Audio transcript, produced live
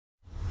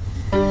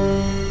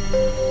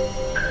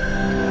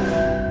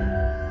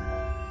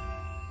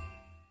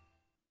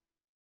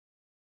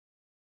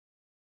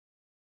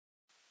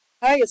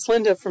Hi, it's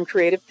Linda from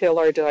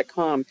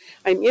CreativePLR.com.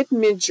 I'm in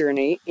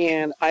Midjourney,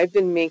 and I've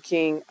been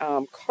making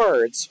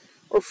cards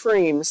or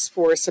frames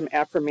for some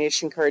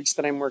affirmation cards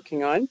that I'm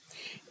working on.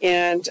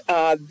 And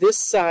this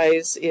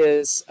size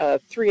is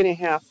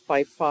 3.5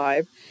 by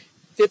 5.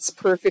 Fits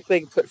perfectly.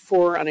 You can put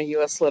 4 on a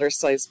US letter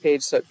size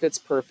page, so it fits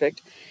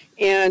perfect.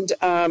 And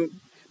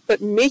but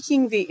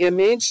making the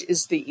image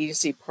is the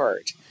easy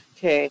part,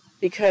 okay?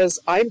 Because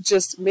I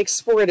just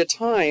makes 4 at a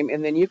time,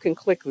 and then you can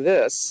click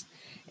this.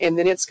 And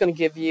then it's going to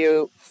give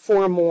you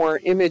 4 more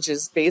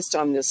images based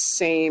on this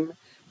same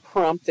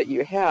prompt that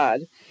you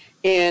had.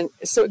 And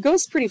so it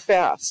goes pretty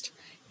fast.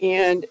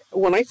 And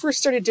when I first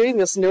started doing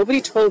this,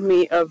 nobody told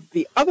me of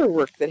the other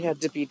work that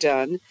had to be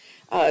done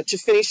to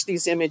finish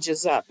these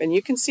images up. And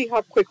you can see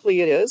how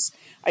quickly it is.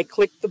 I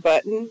clicked the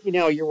button,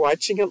 you're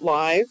watching it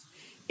live,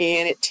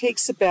 and it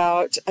takes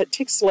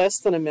less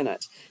than a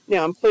minute.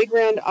 Now, in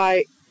Playground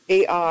AI,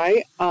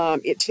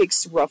 it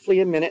takes roughly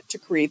a minute to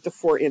create the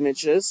 4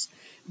 images.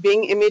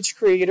 Being Image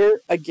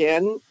Creator,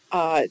 again,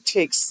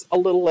 takes a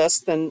little less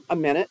than a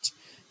minute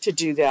to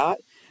do that.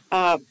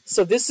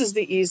 So this is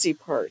the easy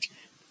part.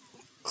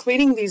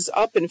 Cleaning these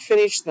up and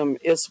finish them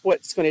is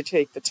what's going to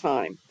take the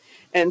time.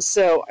 And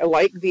so I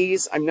like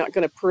these. I'm not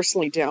going to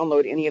personally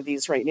download any of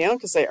these right now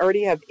because I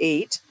already have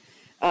 8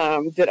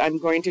 that I'm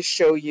going to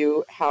show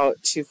you how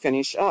to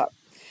finish up.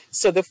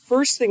 So the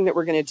first thing that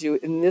we're going to do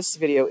in this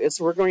video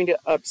is we're going to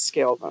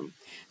upscale them.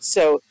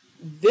 So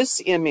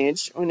this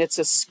image, when it's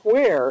a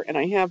square, and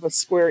I have a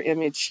square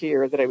image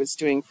here that I was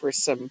doing for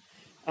some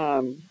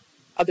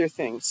other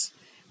things.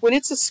 When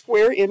it's a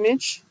square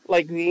image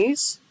like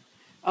these,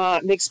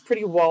 it makes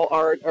pretty wall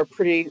art or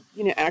pretty,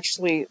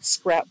 actually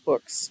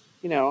scrapbooks,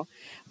 When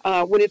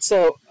it's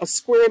a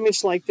square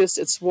image like this,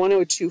 it's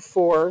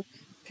 1024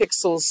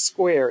 pixels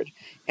squared.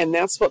 And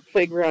that's what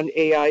Playground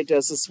AI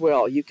does as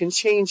well. You can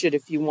change it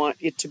if you want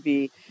it to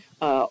be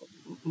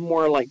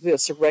more like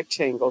this, a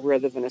rectangle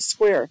rather than a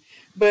square.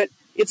 But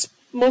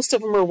most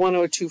of them are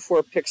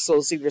 1024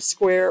 pixels, either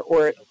square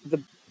or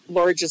the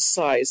largest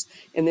size.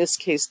 In this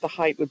case, the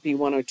height would be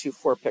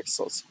 1024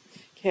 pixels.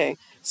 Okay,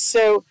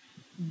 so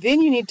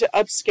then you need to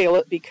upscale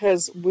it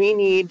because we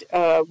need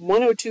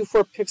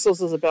 1024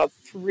 pixels is about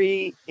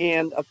 3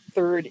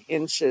 1/3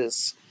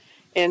 inches.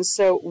 And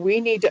so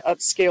we need to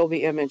upscale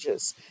the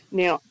images.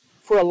 Now,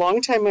 for a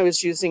long time I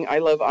was using I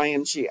Love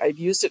IMG. I've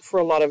used it for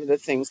a lot of other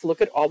things.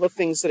 Look at all the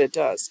things that it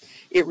does.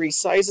 It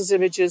resizes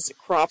images, it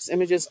crops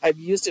images. I've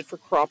used it for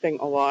cropping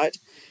a lot.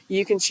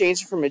 You can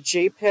change it from a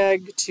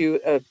JPEG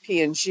to a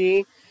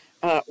PNG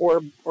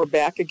or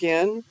back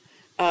again.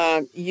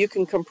 You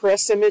can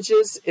compress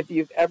images if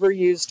you've ever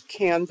used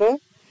Canva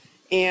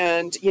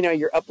and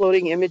you're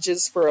uploading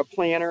images for a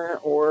planner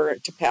or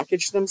to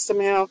package them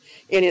somehow,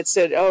 and it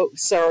said, oh,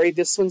 sorry,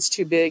 this one's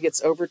too big,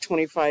 it's over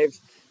 25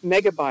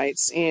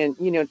 megabytes, and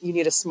you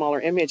need a smaller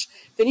image.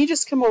 Then you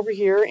just come over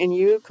here and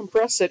you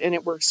compress it, and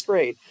it works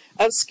great.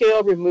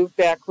 Upscale, remove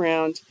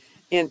background,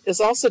 and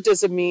this also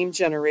does a meme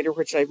generator,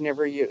 which I've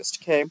never used.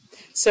 Okay,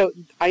 so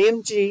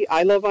IMG,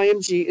 I Love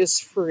IMG is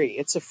free.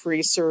 It's a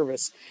free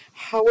service.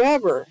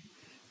 However,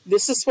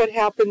 this is what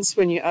happens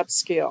when you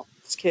upscale.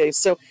 Okay,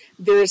 so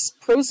there's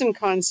pros and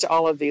cons to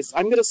all of these.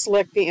 I'm going to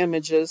select the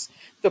images.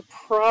 The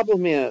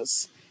problem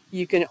is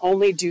you can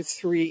only do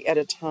 3 at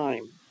a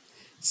time.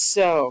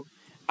 So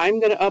I'm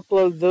going to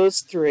upload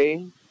those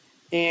 3,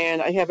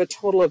 and I have a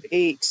total of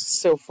 8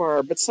 so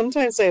far, but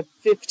sometimes I have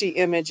 50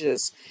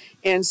 images.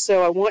 And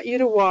so I want you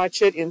to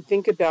watch it and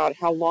think about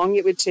how long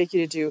it would take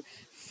you to do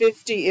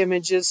 50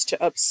 images to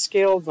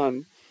upscale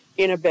them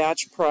in a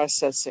batch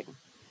processing.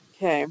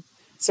 Okay,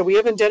 so we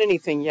haven't done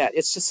anything yet.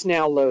 It's just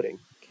now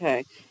loading.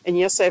 Okay, and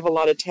yes, I have a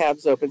lot of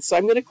tabs open. So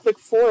I'm going to click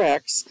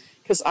 4x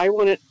because I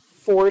want it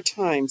 4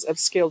 times,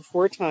 upscaled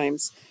 4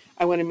 times.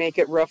 I want to make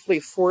it roughly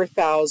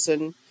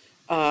 4,000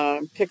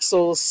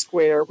 pixels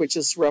square, which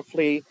is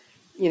roughly,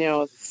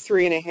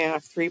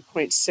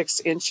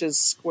 3.6 inches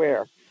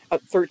square,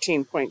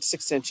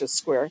 13.6 inches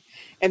square.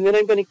 And then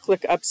I'm going to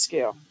click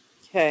upscale.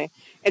 Okay,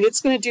 and it's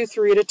going to do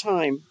 3 at a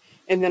time.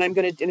 And then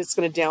it's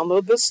going to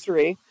download those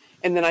 3,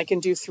 and then I can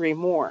do 3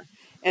 more.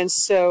 And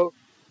so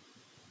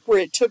where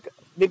it took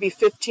maybe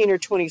 15 or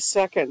 20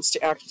 seconds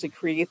to actually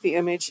create the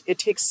image, it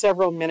takes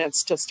several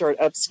minutes to start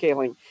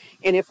upscaling.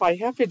 And if I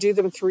have to do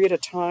them 3 at a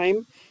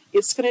time,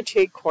 it's going to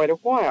take quite a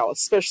while,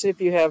 especially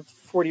if you have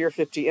 40 or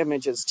 50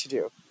 images to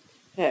do.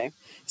 Okay,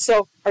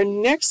 so our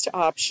next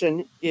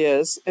option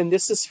is, and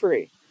this is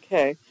free,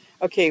 okay,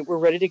 we're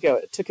ready to go.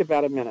 It took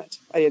about a minute.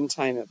 I didn't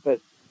time it, but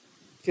it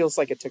feels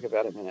like it took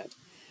about a minute.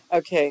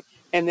 Okay,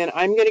 and then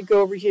I'm going to go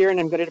over here and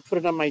I'm going to put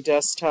it on my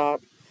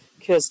desktop,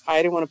 because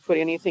I don't want to put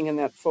anything in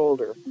that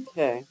folder.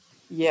 Okay,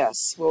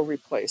 yes, we'll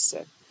replace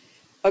it.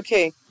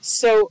 Okay,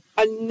 so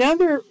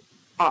another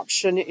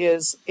option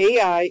is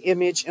AI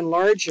Image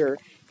Enlarger,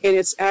 and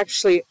it's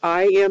actually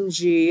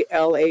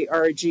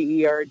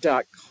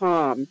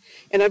imglarger.com.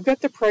 And I've got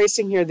the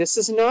pricing here. This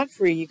is not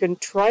free. You can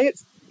try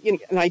it,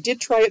 and I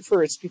did try it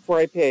first before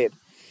I paid.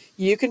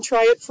 You can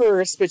try it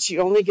first, but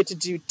you only get to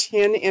do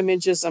 10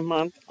 images a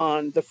month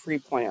on the free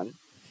plan.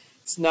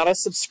 It's not a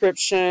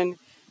subscription,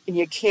 and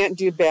you can't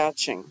do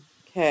batching.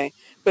 Okay,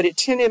 but at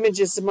 10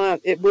 images a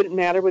month, it wouldn't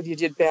matter whether you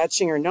did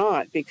batching or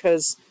not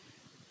because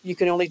you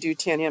can only do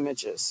 10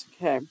 images.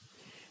 Okay.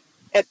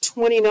 At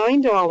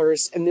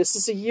 $29, and this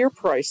is a year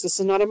price, this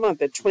is not a month,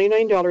 at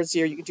 $29 a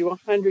year, you can do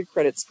 100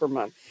 credits per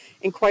month.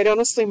 And quite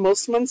honestly,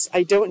 most months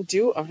I don't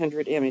do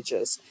 100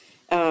 images.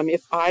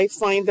 If I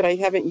find that I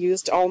haven't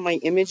used all my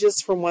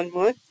images for 1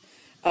 month,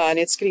 and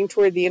it's getting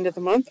toward the end of the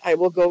month, I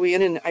will go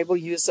in and I will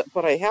use up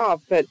what I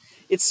have, but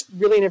it's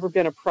really never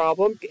been a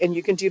problem, and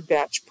you can do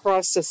batch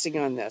processing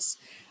on this.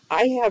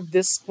 I have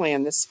this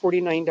plan, this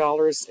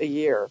 $49 a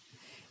year,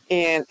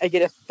 and I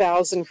get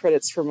 1,000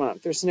 credits per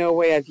month. There's no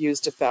way I've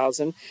used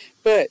 1,000,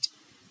 but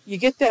you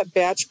get that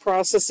batch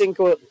processing,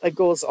 it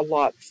goes a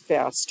lot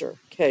faster,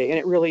 okay, and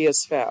it really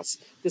is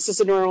fast. This is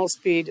a normal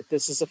speed,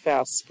 this is a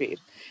fast speed.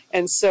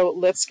 And so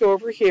let's go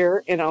over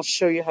here and I'll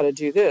show you how to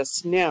do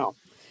this. Now,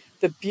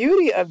 the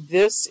beauty of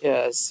this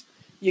is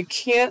you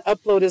can't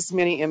upload as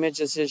many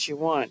images as you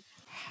want.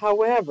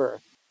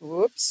 However,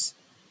 whoops,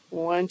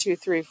 1, 2,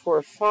 3,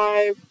 4,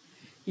 5,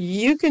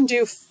 you can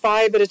do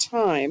 5 at a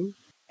time,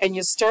 and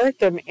you start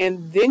them,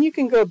 and then you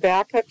can go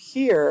back up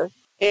here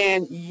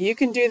and you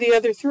can do the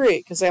other 3,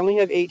 because I only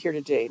have 8 here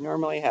today.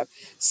 Normally I have.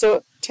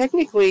 So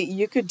technically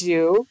you could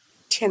do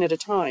 10 at a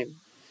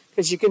time,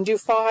 because you can do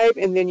 5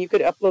 and then you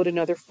could upload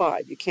another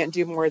 5. You can't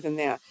do more than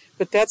that,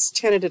 but that's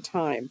 10 at a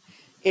time,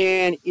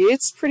 and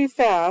it's pretty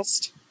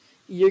fast.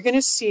 You're going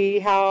to see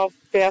how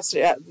fast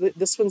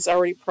this one's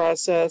already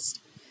processed,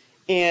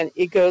 and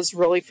it goes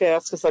really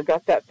fast because I've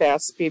got that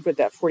fast speed with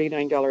that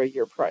 $49 a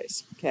year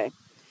price. Okay.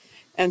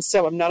 And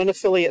so I'm not an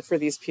affiliate for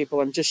these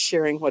people. I'm just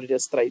sharing what it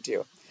is that I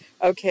do.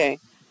 Okay,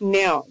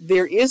 now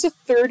there is a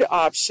third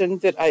option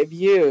that I've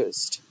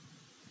used,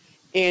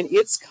 and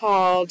it's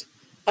called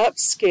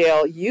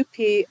Upscale,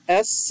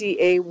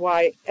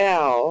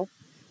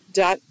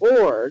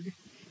 upscale.org,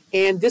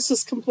 and this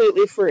is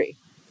completely free.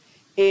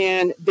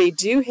 And they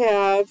do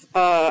have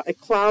a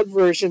cloud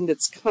version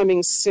that's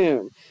coming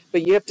soon,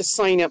 but you have to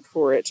sign up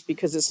for it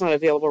because it's not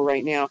available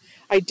right now.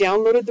 I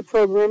downloaded the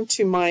program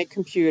to my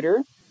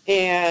computer,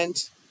 and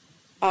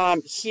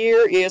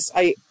here is,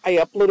 I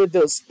uploaded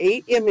those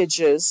 8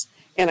 images,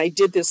 and I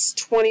did this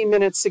 20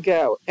 minutes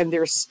ago, and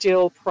they're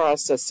still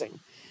processing.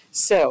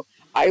 So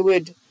I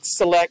would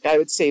select, I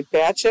would say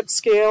batch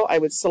upscale, I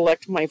would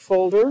select my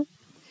folder,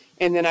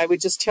 and then I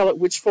would just tell it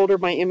which folder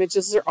my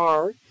images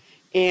are,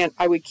 and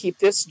I would keep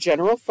this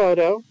general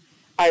photo.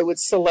 I would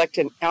select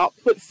an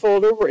output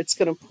folder where it's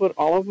going to put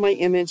all of my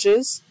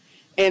images,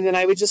 and then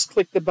I would just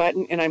click the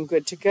button and I'm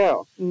good to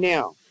go.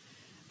 Now,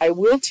 I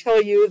will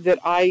tell you that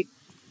I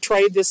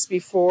tried this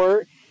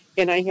before,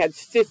 and I had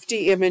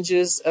 50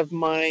 images of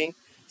my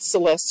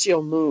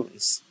celestial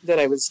moons that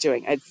I was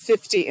doing. I had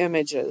 50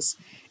 images,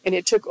 and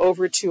it took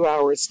over 2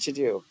 hours to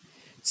do.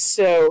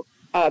 So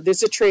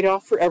there's a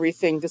trade-off for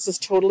everything. This is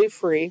totally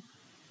free,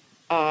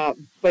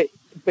 but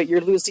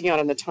you're losing out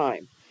on the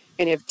time.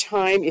 And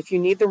if you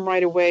need them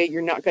right away,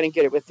 you're not going to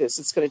get it with this.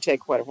 It's going to take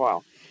quite a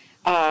while.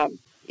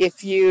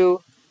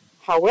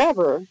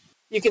 However,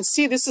 you can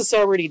see this is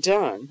already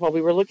done. While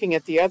we were looking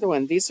at the other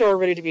one, these are all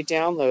ready to be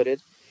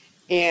downloaded,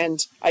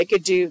 and I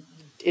could do,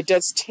 it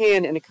does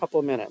 10 in a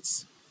couple of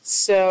minutes.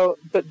 So,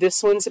 but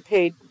this one's a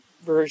paid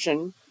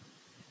version,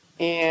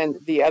 and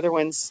the other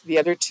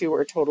 2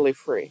 are totally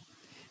free.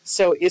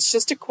 So it's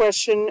just a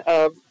question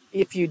of,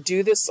 if you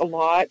do this a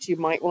lot, you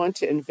might want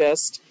to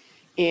invest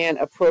in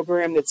a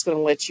program that's going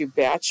to let you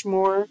batch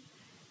more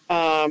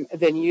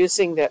than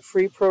using that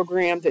free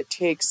program that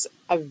takes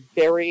a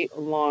very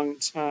long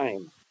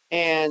time.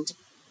 And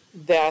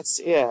that's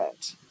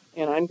it.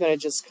 And I'm going to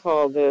just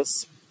call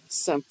this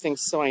something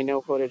so I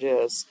know what it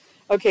is.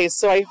 Okay,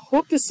 so I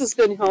hope this has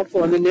been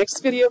helpful. In the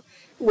next video,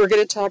 we're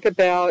going to talk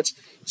about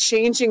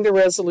changing the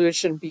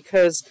resolution,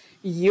 because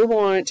you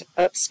want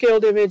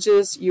upscaled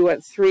images, you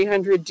want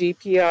 300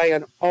 DPI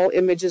on all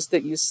images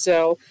that you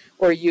sell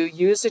or you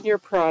use in your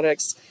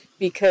products,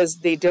 because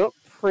they don't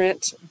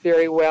print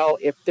very well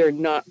if they're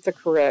not the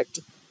correct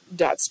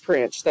dots per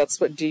inch.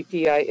 That's what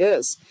DPI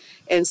is.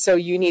 And so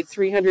you need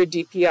 300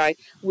 DPI.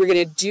 We're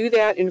going to do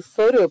that in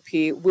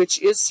Photopea,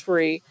 which is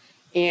free,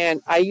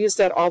 and I use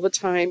that all the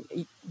time.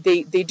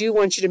 They do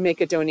want you to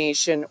make a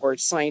donation or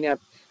sign up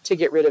to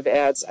get rid of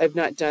ads. I've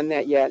not done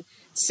that yet.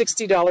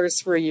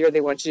 $60 for a year,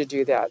 they want you to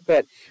do that.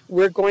 But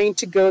we're going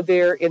to go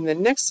there in the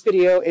next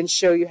video and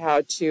show you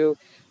how to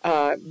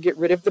get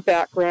rid of the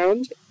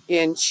background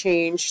and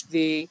change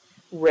the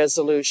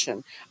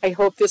resolution. I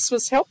hope this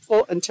was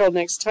helpful. Until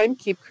next time,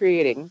 keep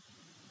creating.